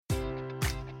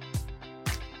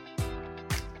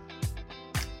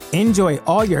Enjoy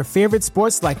all your favorite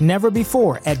sports like never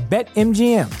before at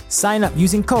BetMGM. Sign up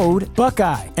using code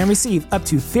Buckeye and receive up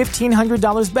to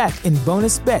 $1,500 back in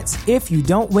bonus bets if you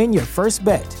don't win your first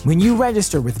bet. When you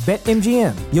register with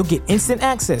BetMGM, you'll get instant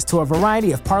access to a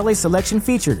variety of parlay selection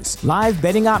features, live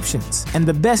betting options, and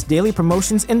the best daily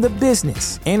promotions in the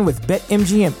business. And with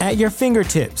BetMGM at your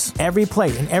fingertips, every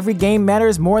play and every game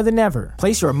matters more than ever.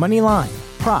 Place your money line,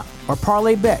 prop, or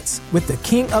parlay bets with the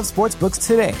king of sportsbooks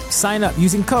today. Sign up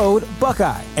using code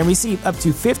Buckeye and receive up to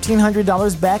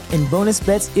 $1,500 back in bonus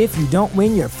bets if you don't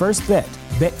win your first bet.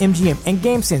 BetMGM and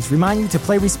GameSense remind you to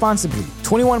play responsibly.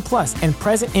 21 plus and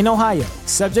present in Ohio,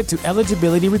 subject to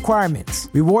eligibility requirements.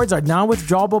 Rewards are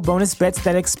non-withdrawable bonus bets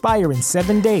that expire in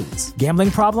 7 days. Gambling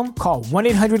problem? Call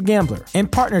 1-800-GAMBLER. In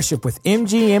partnership with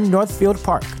MGM Northfield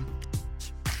Park.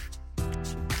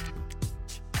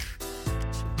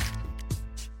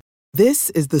 This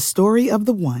is the story of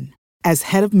the one. As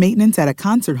head of maintenance at a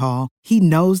concert hall, he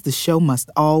knows the show must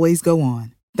always go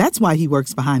on. That's why he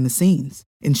works behind the scenes,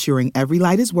 ensuring every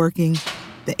light is working,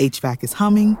 the HVAC is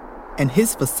humming, and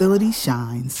his facility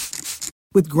shines.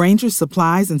 With Grainger's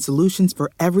supplies and solutions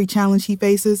for every challenge he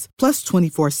faces, plus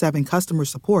 24/7 customer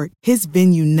support, his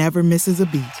venue never misses a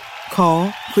beat. Call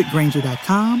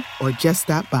quickgrainger.com or just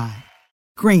stop by.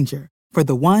 Grainger, for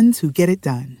the ones who get it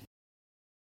done.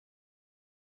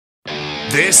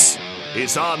 This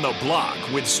is On the Block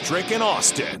with Strick and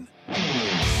Austin.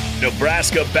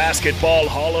 Nebraska Basketball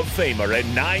Hall of Famer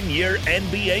and 9-year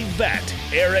NBA vet,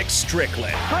 Eric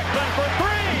Strickland. Strickland for three!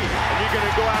 And you're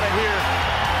going to go out of here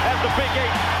as the Big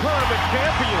 8 tournament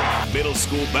champion. Middle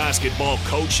school basketball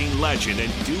coaching legend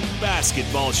and Duke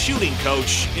basketball shooting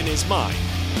coach in his mind,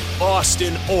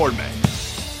 Austin Orman.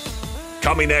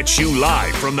 Coming at you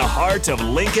live from the heart of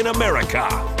Lincoln, America.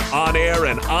 On air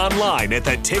and online at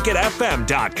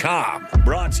theticketfm.com.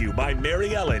 Brought to you by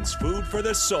Mary Ellen's Food for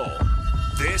the Soul.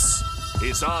 This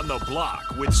is On the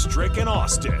Block with Strick and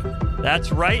Austin. That's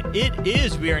right, it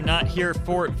is. We are not here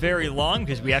for very long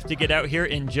because we have to get out here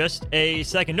in just a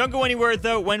second. Don't go anywhere,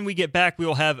 though. When we get back, we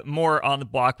will have more On the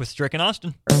Block with Strick and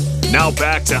Austin. Now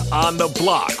back to On the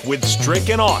Block with Strick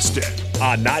and Austin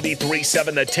on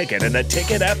 93.7 The Ticket and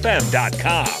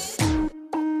theticketfm.com.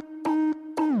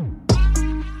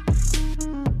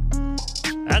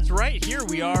 That's right. Here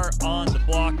we are on the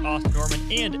block. Austin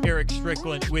Norman and Eric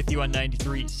Strickland with you on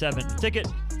 93.7 The Ticket,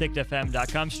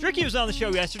 ticketfm.com. Stricky was on the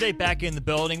show yesterday, back in the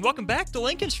building. Welcome back to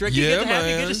Lincoln, Stricky. Yeah, good to have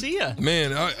you. Good to see you.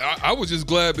 Man, I was just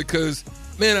glad because,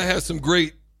 man, I had some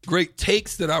great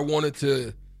takes that I wanted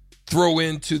to throw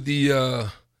into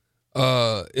the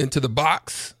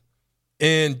box.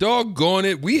 And doggone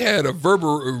it, we had a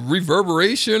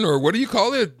reverberation, or what do you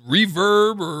call it?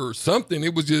 Reverb or something.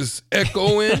 It was just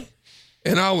echoing.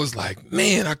 And I was like,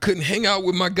 man, I couldn't hang out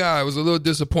with my guy. I was a little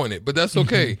disappointed, but that's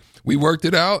okay. We worked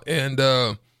it out, and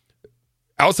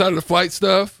outside of the flight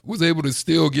stuff, was able to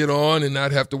still get on and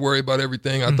not have to worry about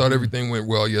everything. I thought everything went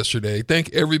well yesterday.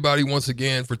 Thank everybody once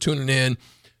again for tuning in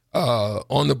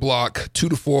on the block 2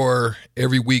 to 4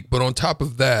 every week. But on top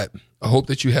of that, I hope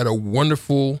that you had a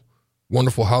wonderful,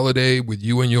 wonderful holiday with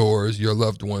you and yours, your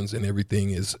loved ones, and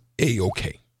everything is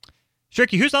A-okay.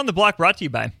 Stricky, who's on the block brought to you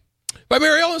by? By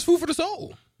Mary Ellen's Food for the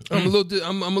Soul. I'm a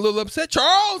little upset.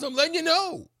 Charles, I'm letting you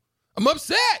know. I'm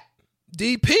upset.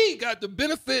 DP got the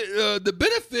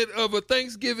benefit of a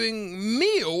Thanksgiving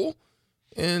meal,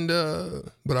 and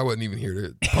but I wasn't even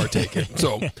here to partake in.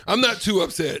 So I'm not too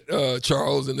upset,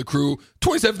 Charles and the crew.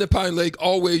 27th and Pine Lake,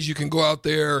 always you can go out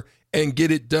there and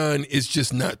get it done. It's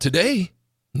just not today.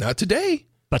 Not today.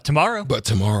 But tomorrow. But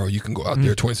tomorrow you can go out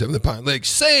there, 27th and Pine Lake.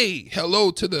 Say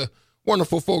hello to the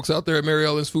wonderful folks out there at Mary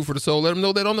Ellen's Food for the Soul. Let them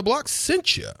know that On the Block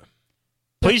sent you.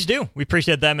 Please do. We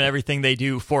appreciate them and everything they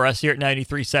do for us here at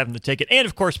 93.7 The Ticket, and,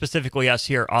 of course, specifically us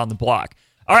here on the block.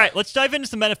 All right, let's dive into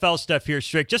some NFL stuff here,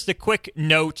 Strick. Just a quick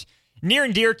note, near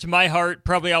and dear to my heart,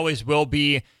 probably always will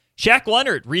be, Shaq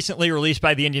Leonard, recently released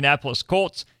by the Indianapolis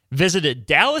Colts, visited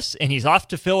Dallas, and he's off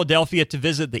to Philadelphia to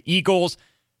visit the Eagles.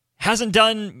 Hasn't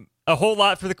done a whole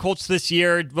lot for the Colts this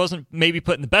year. Wasn't maybe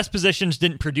put in the best positions,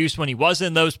 didn't produce when he was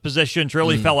in those positions,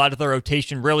 really fell out of the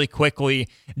rotation really quickly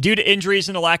due to injuries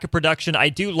and a lack of production. I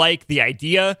do like the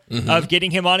idea of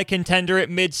getting him on a contender at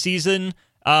midseason.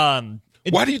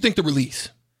 Why do you think the release?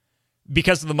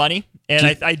 Because of the money. And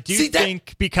I do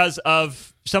think because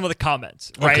of some of the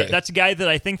comments, right? Okay. That's a guy that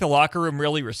I think the locker room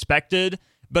really respected,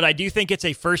 but I do think it's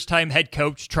a first-time head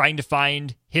coach trying to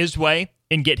find his way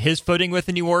and get his footing with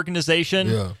a new organization.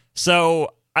 Yeah.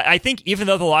 So I think even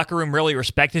though the locker room really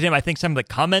respected him, I think some of the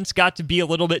comments got to be a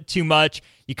little bit too much.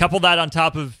 You couple that on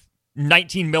top of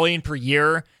 $19 million per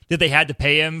year that they had to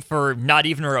pay him for not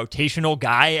even a rotational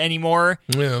guy anymore,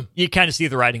 you kind of see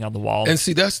the writing on the wall. And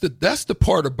see, that's the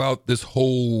part about this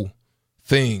whole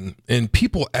thing. And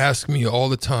people ask me all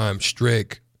the time,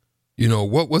 Strick,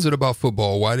 what was it about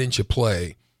football? Why didn't you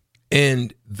play?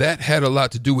 And that had a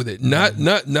lot to do with it.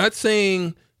 Not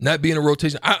saying not being a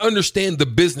rotation. I understand the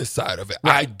business side of it.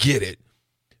 Right. I get it.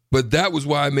 But that was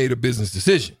why I made a business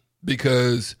decision,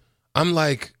 because I'm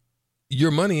like,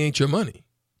 your money ain't your money.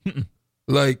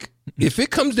 Like, if it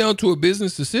comes down to a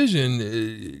business decision,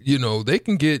 they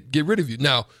can get rid of you.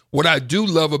 Now, what I do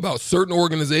love about certain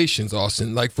organizations,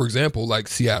 Austin, like, for example, like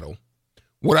Seattle,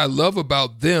 what I love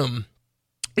about them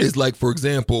is, like, for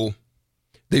example,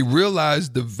 they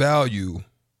realized the value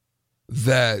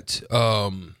that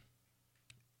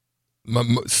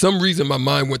some reason my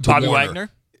mind went to Bobby Warner. Wagner?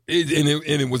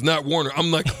 And it was not Warner.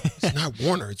 I'm like, it's not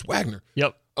Warner, it's Wagner.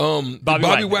 Yep.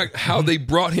 Bobby Wagner, how they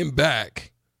brought him back.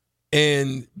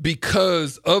 And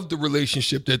because of the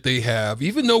relationship that they have,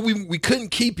 even though we couldn't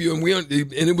keep you, and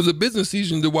it was a business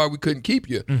decision to why we couldn't keep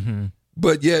you,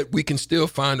 but yet we can still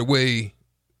find a way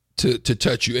to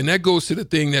touch you. And that goes to the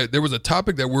thing that there was a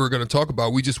topic that we were going to talk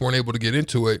about. We just weren't able to get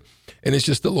into it. And it's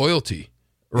just the loyalty.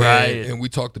 Right. And we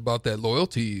talked about that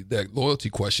loyalty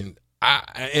question.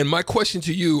 And my question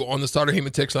to you on the Starter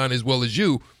Heyman text line, as well as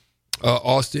you,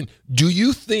 Austin, do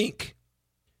you think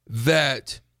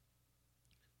that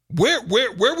where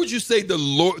would you say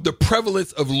the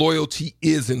prevalence of loyalty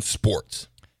is in sports?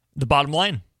 The bottom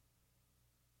line.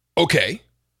 Okay.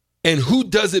 And who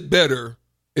does it better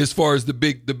as far as the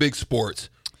big sports?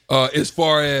 As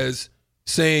far as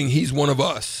saying he's one of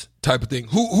us type of thing.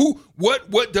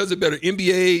 What does it better?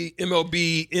 NBA,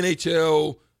 MLB,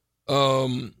 NHL,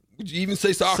 would you even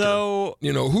say soccer? So,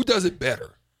 who does it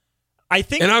better? I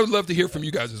think, and I would love to hear from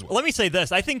you guys as well. Let me say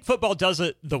this. I think football does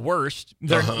it the worst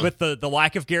with the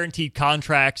lack of guaranteed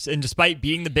contracts, and despite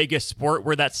being the biggest sport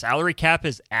where that salary cap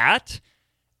is at,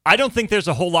 I don't think there's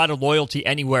a whole lot of loyalty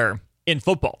anywhere in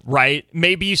football, right?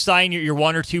 Maybe you sign your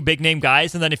one or two big name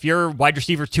guys, and then if you're wide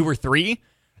receiver 2 or 3,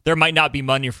 there might not be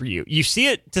money for you. You see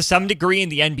it to some degree in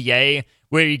the NBA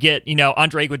where you get,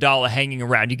 Andre Iguodala hanging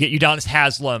around. You get Udonis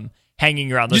Haslem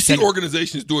hanging around. You see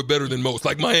organizations do it better than most,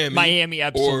 like Miami. Miami,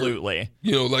 absolutely.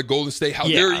 Or, like Golden State, how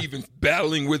they're even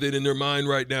battling with it in their mind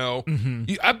right now.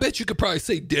 I bet you could probably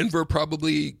say Denver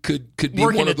probably could be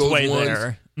working one of those way ones.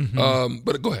 There.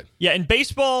 But go ahead. Yeah, in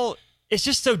baseball, it's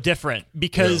just so different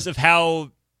because of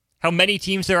how many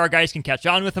teams there are. Guys can catch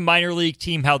on with a minor league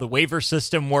team, how the waiver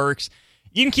system works.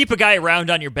 You can keep a guy around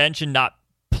on your bench and not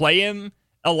play him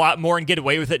a lot more and get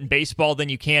away with it in baseball than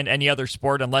you can any other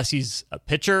sport unless he's a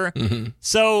pitcher.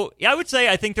 So I would say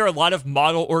I think there are a lot of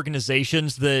model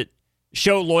organizations that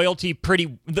show loyalty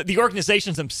the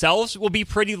organizations themselves will be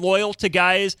pretty loyal to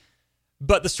guys,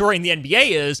 but the story in the NBA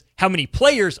is how many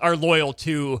players are loyal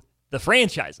to the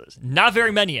franchises. Not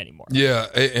very many anymore. Yeah,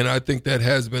 and I think that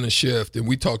has been a shift, and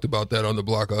we talked about that on the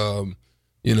block. One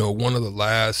of the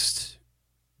last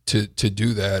to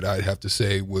do that, I'd have to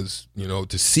say, was,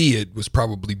 to see it was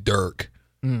probably Dirk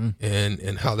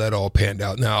and how that all panned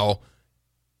out. Now,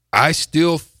 I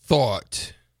still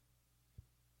thought,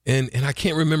 and I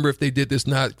can't remember if they did this,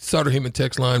 not Starter Heyman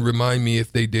text line, remind me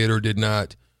if they did or did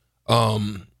not,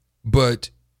 but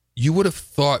you would have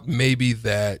thought maybe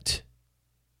that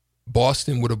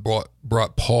Boston would have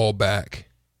brought Paul back.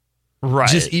 Right.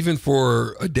 Just even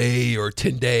for a day or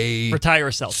 10 days. Retire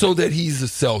a Celtic. So that he's a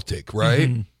Celtic,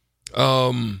 right?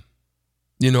 Do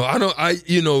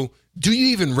you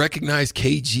even recognize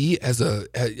KG as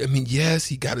yes,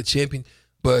 he got a champion,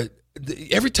 but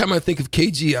every time I think of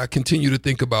KG, I continue to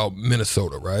think about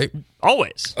Minnesota, right?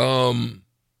 Always.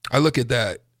 I look at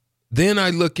that. Then I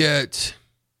look at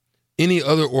any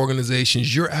other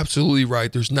organizations. You're absolutely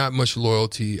right. There's not much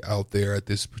loyalty out there at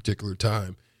this particular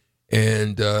time.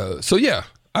 And I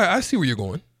see where you're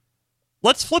going.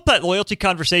 Let's flip that loyalty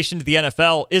conversation to the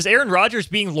NFL. Is Aaron Rodgers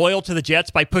being loyal to the Jets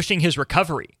by pushing his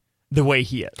recovery the way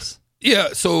he is? Yeah,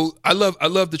 so I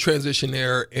love the transition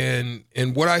there. And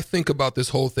what I think about this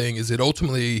whole thing is it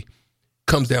ultimately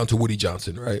comes down to Woody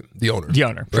Johnson, right? The owner.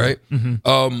 Right?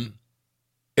 Mm-hmm.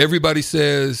 Everybody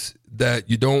says that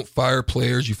you don't fire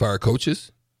players, you fire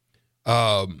coaches.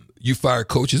 You fire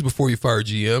coaches before you fire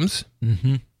GMs.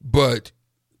 Mm-hmm. But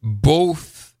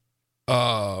both,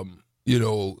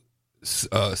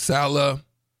 Salah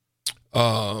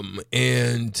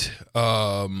and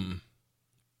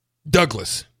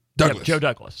Douglas. Yep, Joe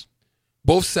Douglas.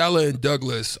 Both Salah and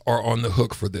Douglas are on the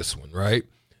hook for this one, right?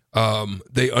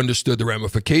 They understood the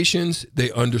ramifications.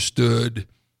 They understood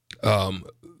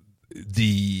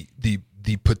the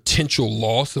potential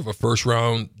loss of a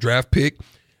first-round draft pick.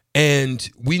 And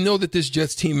we know that this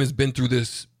Jets team has been through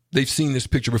this. They've seen this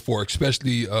picture before,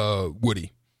 especially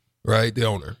Woody, right? The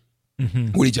owner,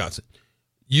 Woody Johnson.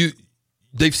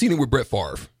 They've seen it with Brett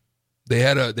Favre. They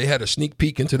had a sneak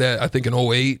peek into that, I think, in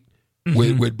 2008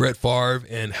 with Brett Favre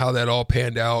and how that all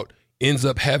panned out. Ends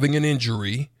up having an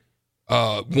injury,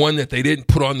 one that they didn't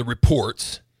put on the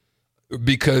reports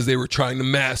because they were trying to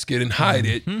mask it and hide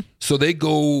it. So they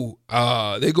go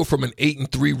from an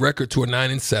 8-3 record to a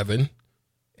 9-7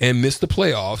 and miss the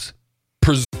playoffs.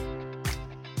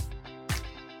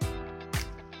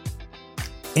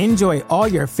 Enjoy all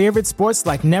your favorite sports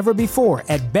like never before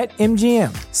at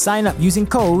BetMGM. Sign up using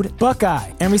code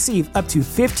Buckeye and receive up to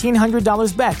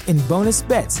 $1,500 back in bonus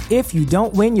bets if you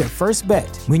don't win your first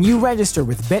bet. When you register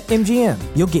with BetMGM,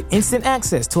 you'll get instant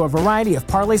access to a variety of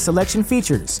parlay selection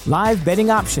features, live betting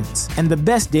options, and the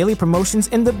best daily promotions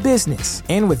in the business.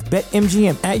 And with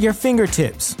BetMGM at your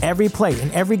fingertips, every play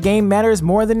and every game matters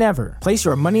more than ever. Place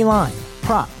your money line,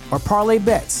 prop, or parlay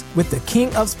bets with the king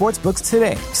of sportsbooks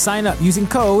today. Sign up using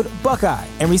code Buckeye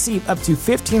and receive up to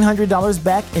 $1,500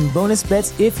 back in bonus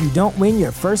bets if you don't win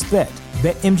your first bet.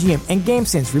 BetMGM and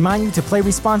GameSense remind you to play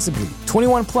responsibly.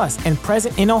 21 plus and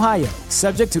present in Ohio,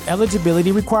 subject to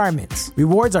eligibility requirements.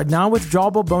 Rewards are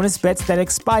non-withdrawable bonus bets that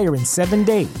expire in 7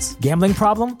 days. Gambling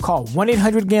problem? Call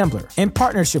 1-800-GAMBLER in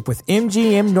partnership with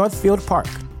MGM Northfield Park.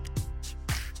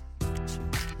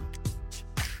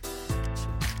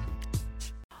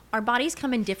 Our bodies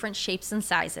come in different shapes and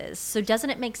sizes, so doesn't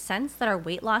it make sense that our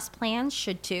weight loss plans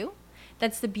should too?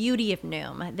 That's the beauty of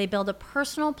Noom. They build a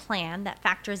personal plan that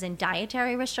factors in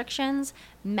dietary restrictions,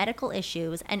 medical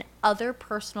issues, and other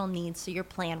personal needs so your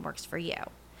plan works for you.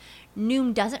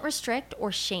 Noom doesn't restrict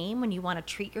or shame when you want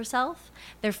to treat yourself.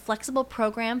 Their flexible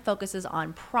program focuses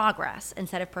on progress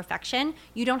instead of perfection.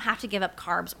 You don't have to give up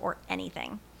carbs or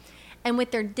anything. And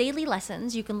with their daily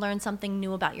lessons, you can learn something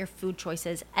new about your food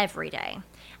choices every day.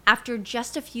 After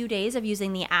just a few days of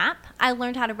using the app, I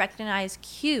learned how to recognize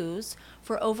cues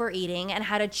for overeating and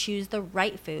how to choose the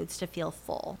right foods to feel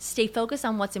full. Stay focused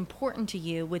on what's important to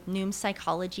you with Noom's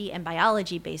psychology and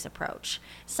biology-based approach.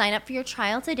 Sign up for your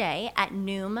trial today at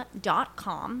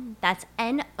Noom.com. That's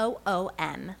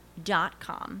Noom.com.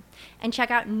 And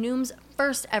check out Noom's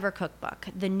first ever cookbook,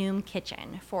 The Noom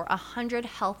Kitchen, for 100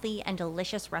 healthy and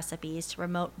delicious recipes to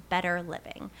promote better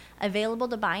living. Available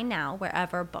to buy now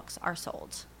wherever books are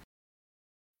sold.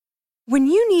 When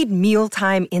you need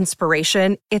mealtime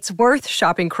inspiration, it's worth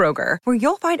shopping Kroger, where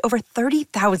you'll find over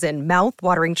 30,000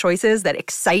 mouth-watering choices that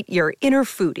excite your inner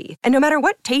foodie. And no matter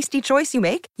what tasty choice you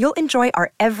make, you'll enjoy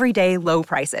our everyday low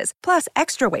prices, plus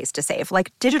extra ways to save,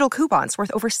 like digital coupons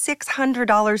worth over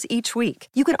 $600 each week.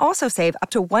 You can also save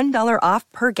up to $1 off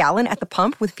per gallon at the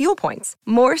pump with fuel points.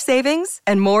 More savings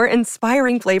and more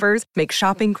inspiring flavors make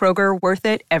shopping Kroger worth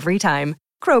it every time.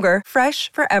 Kroger,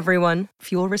 fresh for everyone.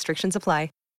 Fuel restrictions apply.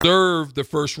 Deserved the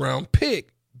first round pick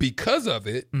because of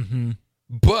it,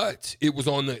 but it was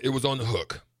on the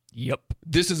hook. Yep.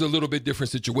 This is a little bit different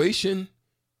situation.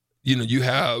 You know, you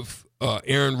have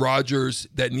Aaron Rodgers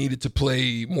that needed to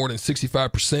play more than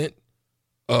 65%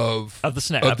 of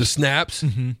the snaps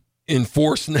in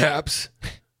 4 snaps.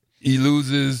 He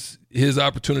loses his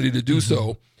opportunity to do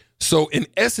so. So in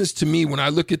essence, to me, when I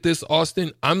look at this,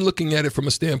 Austin, I'm looking at it from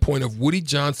a standpoint of Woody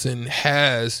Johnson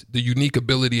has the unique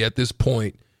ability at this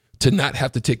point to not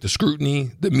have to take the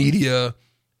scrutiny, the media,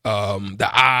 the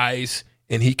eyes,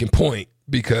 and he can point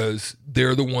because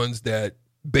they're the ones that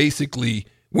basically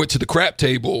went to the crap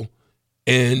table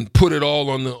and put it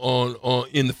all on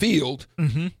in the field.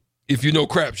 If you know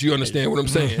craps, you understand what I'm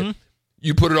saying.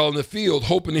 You put it all in the field,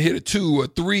 hoping to hit a 2, a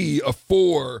 3, a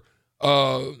 4,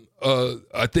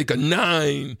 I think a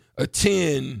 9, a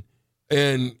 10,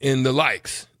 and the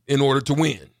likes in order to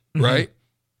win, right?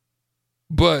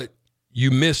 But you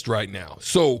missed right now.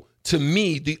 So to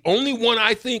me, the only one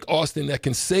I think, Austin, that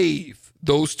can save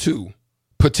those two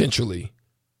potentially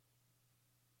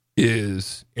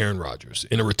is Aaron Rodgers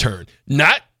in a return.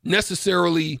 Not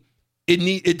necessarily,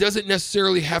 it doesn't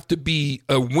necessarily have to be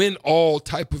a win-all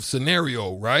type of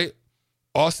scenario, right?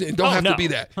 Austin, it don't have to be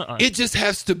that. It just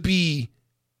has to be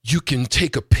you can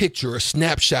take a picture, a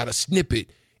snapshot, a snippet,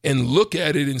 and look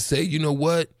at it and say, you know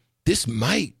what, this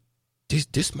might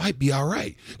be all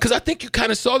right. Because I think you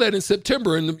kind of saw that in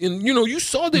September, and you know, you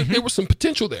saw that there was some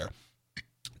potential there.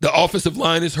 The offensive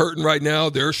line is hurting right now.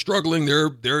 They're struggling.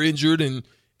 They're injured and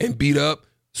beat up.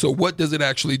 So what does it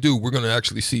actually do? We're going to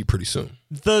actually see pretty soon.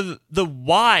 The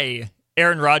why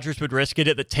Aaron Rodgers would risk it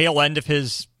at the tail end of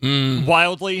his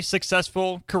wildly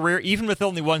successful career, even with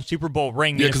only one Super Bowl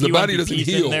ring. Yeah, because the body doesn't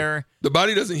heal. There. The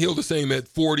body doesn't heal the same at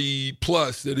 40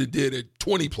 plus that it did at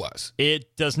 20 plus.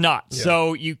 It does not. Yeah.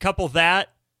 So you couple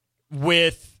that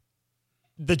with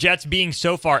the Jets being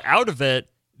so far out of it,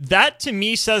 that to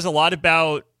me says a lot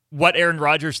about what Aaron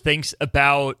Rodgers thinks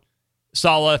about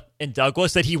Saleh and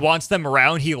Douglas, that he wants them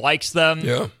around, he likes them.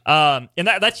 Yeah. And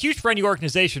that's huge for any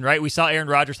organization, right? We saw Aaron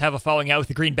Rodgers have a falling out with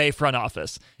the Green Bay front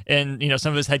office and,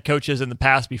 some of his head coaches in the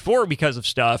past before because of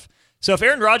stuff. So if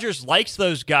Aaron Rodgers likes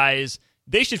those guys,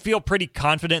 they should feel pretty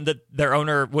confident that their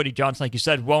owner, Woody Johnson, like you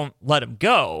said, won't let him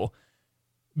go.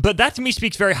 But that to me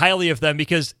speaks very highly of them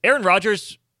because Aaron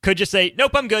Rodgers could just say,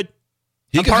 nope, I'm good.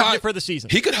 I'm parking it for the season.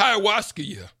 He could ayahuasca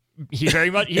you. He'd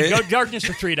go darkness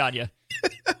retreat on you.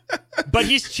 But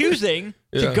he's choosing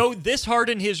to go this hard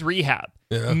in his rehab.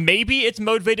 Yeah. Maybe it's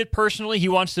motivated personally. He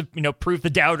wants to, prove the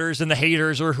doubters and the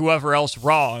haters or whoever else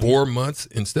wrong. 4 months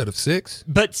instead of 6?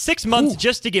 But 6 months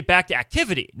just to get back to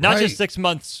activity. Not just 6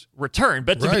 months return,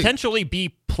 but to potentially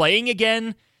be playing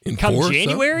again come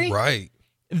January. Right.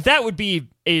 That would be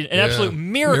an absolute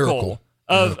miracle.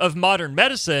 Of modern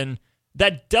medicine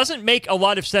that doesn't make a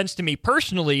lot of sense to me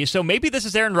personally. So maybe this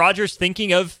is Aaron Rodgers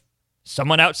thinking of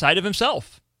someone outside of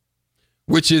himself.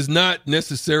 Which is not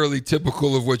necessarily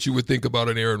typical of what you would think about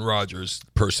an Aaron Rodgers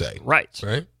per se. Right.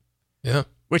 Yeah.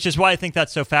 Which is why I think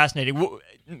that's so fascinating.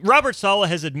 Robert Saleh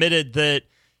has admitted that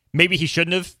maybe he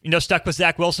shouldn't have, stuck with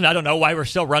Zach Wilson. I don't know why we're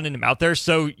still running him out there.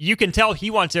 So you can tell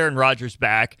he wants Aaron Rodgers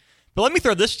back. But let me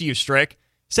throw this to you, Strick.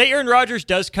 Say Aaron Rodgers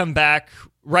does come back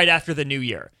right after the new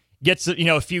year. Gets,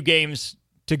 a few games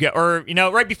to go, or,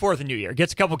 right before the new year.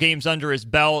 Gets a couple games under his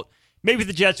belt. Maybe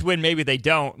the Jets win, maybe they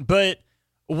don't. But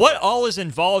what all is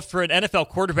involved for an NFL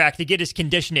quarterback to get his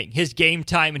conditioning, his game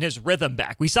time, and his rhythm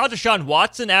back? We saw Deshaun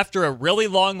Watson, after a really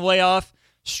long layoff,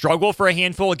 struggle for a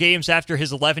handful of games after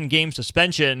his 11-game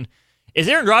suspension. Is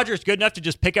Aaron Rodgers good enough to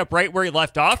just pick up right where he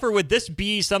left off, or would this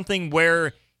be something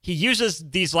where he uses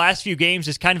these last few games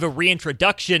as kind of a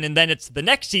reintroduction, and then it's the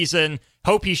next season,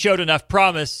 hope he showed enough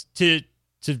promise to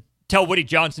tell Woody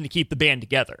Johnson to keep the band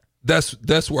together?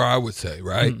 That's where I would say,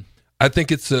 right? I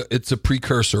think it's a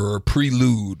precursor or a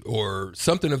prelude or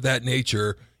something of that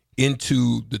nature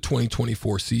into the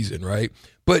 2024 season, right?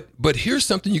 But here's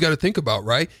something you got to think about,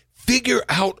 right? Figure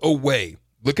out a way.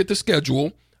 Look at the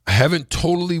schedule. I haven't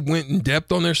totally went in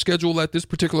depth on their schedule at this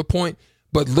particular point,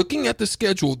 but looking at the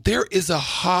schedule, there is a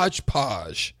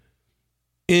hodgepodge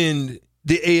in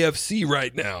the AFC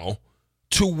right now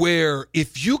to where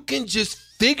if you can just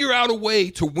figure out a way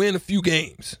to win a few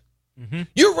games,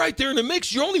 you're right there in the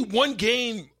mix. You're only one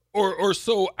game or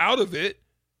so out of it,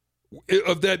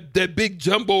 of that big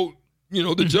jumbo, the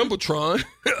Jumbotron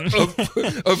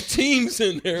of teams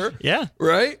in there. Yeah.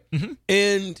 Right?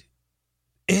 And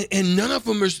none of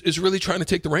them is really trying to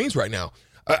take the reins right now.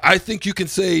 I think you can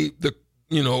say the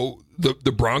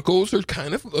Broncos are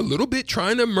kind of a little bit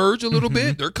trying to emerge a little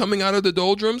bit. They're coming out of the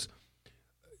doldrums.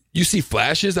 You see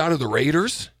flashes out of the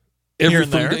Raiders here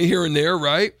and there,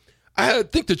 right? I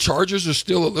think the Chargers are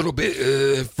still a little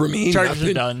bit, for me. Chargers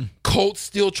are done. Colts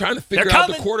still trying to figure out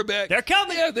the quarterback. They're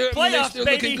coming. Yeah, they're still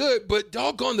baby. looking good. But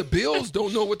doggone, the Bills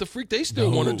don't know what the freak they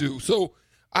still want to do. So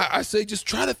I say just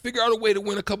try to figure out a way to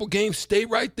win a couple games. Stay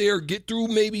right there. Get through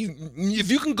maybe.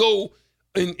 If you can go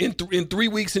in 3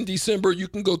 weeks in December, you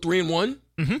can go 3-1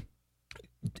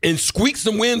 and squeak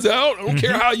some wins out. I don't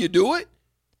care how you do it.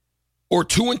 Or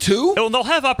 2-2. Well, they'll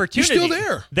have opportunity. You're still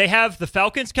there. They have the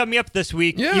Falcons coming up this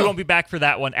week. Yeah. You won't be back for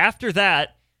that one. After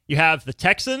that, you have the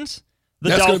Texans,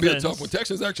 That's Dolphins. That's going to be a tough one.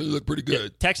 Texans actually look pretty good. Yeah,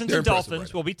 Texans and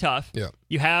Dolphins will be tough. Yeah.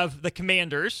 You have the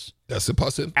Commanders. That's a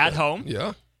possibility. At home.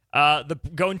 Yeah.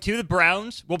 Going to the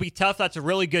Browns will be tough. That's a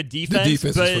really good defense. The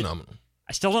defense is phenomenal.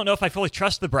 I still don't know if I fully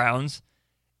trust the Browns.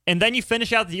 And then you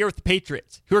finish out the year with the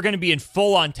Patriots, who are going to be in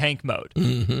full-on tank mode.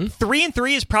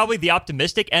 3-3 is probably the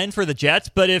optimistic end for the Jets,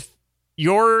 but if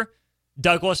you're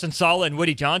Douglas and Saleh and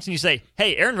Woody Johnson, you say,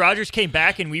 hey, Aaron Rodgers came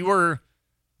back and we were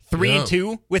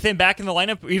 3-2 with him back in the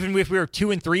lineup, even if we were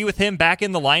 2-3 with him back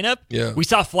in the lineup. Yeah. We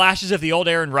saw flashes of the old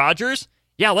Aaron Rodgers.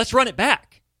 Yeah, let's run it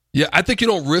back. Yeah, I think you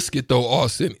don't risk it though,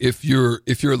 Austin, if your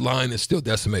line is still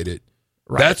decimated.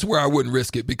 Right. That's where I wouldn't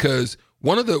risk it, because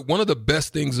one of the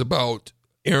best things about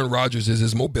Aaron Rodgers is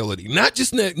his mobility. Not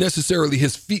just necessarily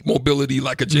his feet mobility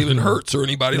like a Jalen Hurts or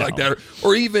anybody like that,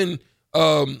 or even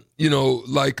Allen,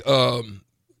 like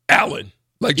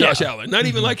Josh Allen. Not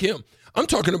even like him. I'm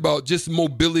talking about just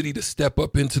mobility to step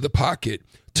up into the pocket,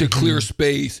 to clear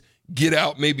space, get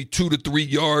out maybe 2 to 3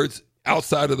 yards,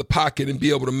 outside of the pocket and be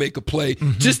able to make a play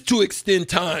just to extend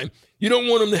time. You don't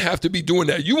want him to have to be doing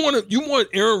that. You want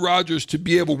Aaron Rodgers to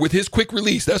be able, with his quick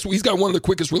release, that's what he's got, one of the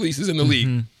quickest releases in the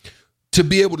league, to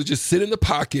be able to just sit in the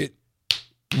pocket,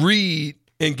 read,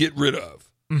 and get rid of.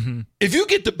 If you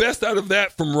get the best out of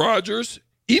that from Rodgers,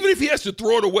 even if he has to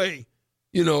throw it away,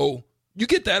 you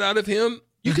get that out of him,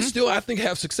 you can still, I think,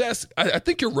 have success. I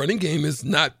think your running game is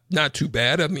not too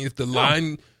bad. I mean, if the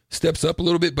line steps up a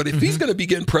little bit, but if he's going to be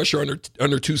getting pressure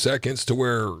under 2 seconds to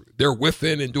where they're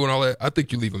whiffing and doing all that, I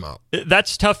think you leave him out.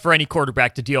 That's tough for any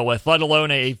quarterback to deal with, let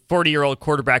alone a 40-year-old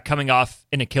quarterback coming off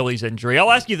an Achilles injury.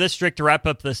 I'll ask you this, Strick, to wrap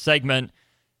up this segment.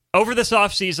 Over this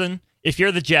offseason, if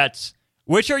you're the Jets,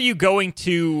 which are you going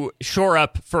to shore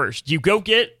up first? Do you go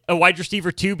get a wide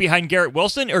receiver 2 behind Garrett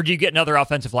Wilson, or do you get another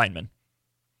offensive lineman?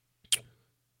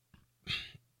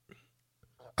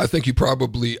 I think you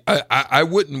probably I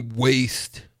wouldn't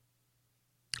waste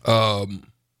a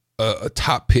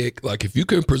top pick. Like, if you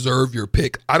can preserve your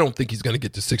pick, I don't think he's going to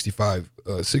get to 65%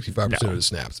 of the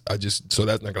snaps. So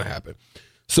that's not going to happen.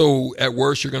 So at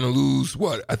worst, you're going to lose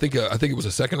what? I think it was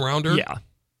a second rounder. Yeah.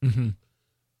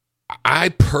 I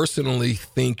personally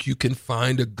think you can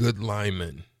find a good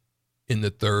lineman in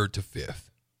the 3rd to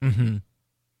 5th.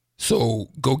 So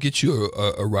go get you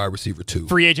a wide receiver 2.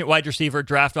 Free agent wide receiver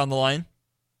draft on the line.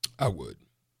 I would.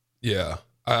 Yeah.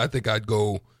 I think I'd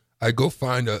go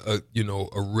find a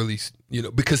really,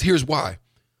 because here's why.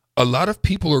 A lot of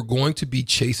people are going to be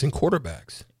chasing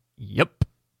quarterbacks. Yep.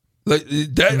 Like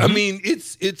that. I mean,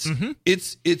 it's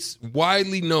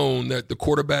widely known that the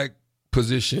quarterback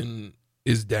position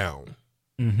is down.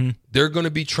 They're going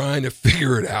to be trying to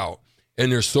figure it out. And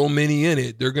there's so many in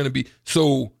it. They're going to be,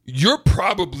 so you're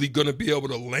probably going to be able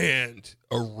to land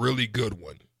a really good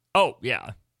one. Oh,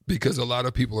 yeah. Because a lot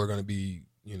of people are going to be,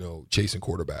 chasing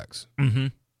quarterbacks.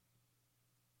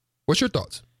 What's your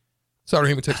thoughts? Sauter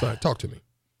Heyman text line. Talk to me.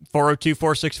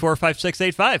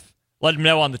 402-464-5685. Let them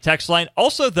know on the text line.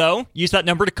 Also, though, use that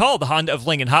number to call the Honda of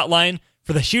Lincoln hotline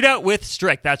for the shootout with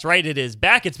Strick. That's right. It is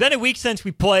back. It's been a week since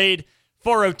we played.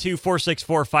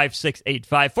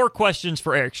 402-464-5685. 4 questions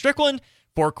for Eric Strickland.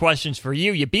 4 questions for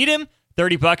you. You beat him.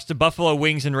 $30 to Buffalo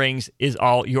Wings and Rings is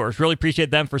all yours. Really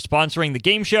appreciate them for sponsoring the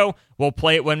game show. We'll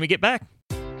play it when we get back.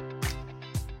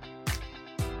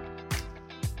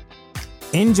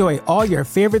 Enjoy all your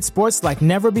favorite sports like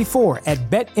never before at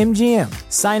BetMGM.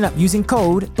 Sign up using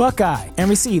code Buckeye and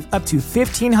receive up to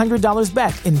 $1,500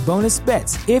 back in bonus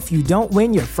bets if you don't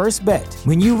win your first bet.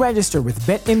 When you register with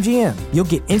BetMGM, you'll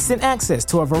get instant access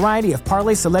to a variety of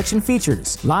parlay selection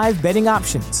features, live betting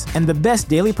options, and the best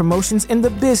daily promotions in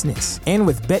the business. And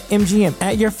with BetMGM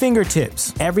at your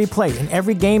fingertips, every play and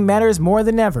every game matters more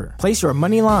than ever. Place your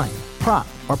money line, prop,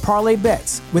 or parlay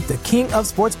bets with the king of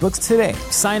sportsbooks today.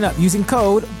 Sign up using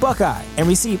code Buckeye and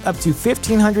receive up to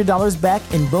 $1,500 back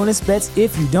in bonus bets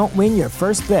if you don't win your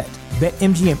first bet.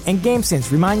 BetMGM and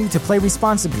GameSense remind you to play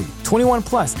responsibly. 21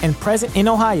 plus and present in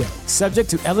Ohio, subject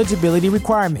to eligibility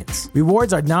requirements.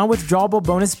 Rewards are non-withdrawable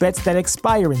bonus bets that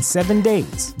expire in 7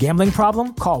 days. Gambling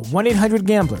problem? Call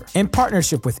 1-800-GAMBLER. In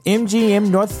partnership with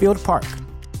MGM Northfield Park.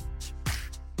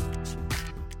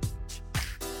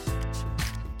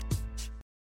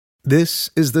 This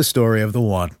is the story of the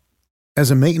one. As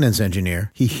a maintenance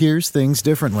engineer, he hears things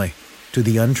differently. To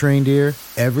the untrained ear,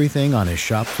 everything on his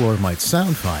shop floor might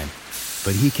sound fine,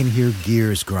 but he can hear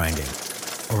gears grinding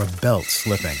or a belt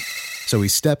slipping. So he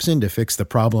steps in to fix the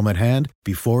problem at hand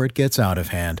before it gets out of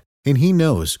hand. And he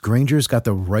knows Grainger's got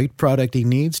the right product he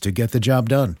needs to get the job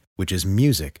done, which is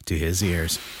music to his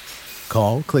ears.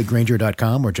 Call, click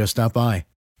Grainger.com, or just stop by.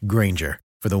 Grainger,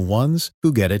 for the ones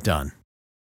who get it done.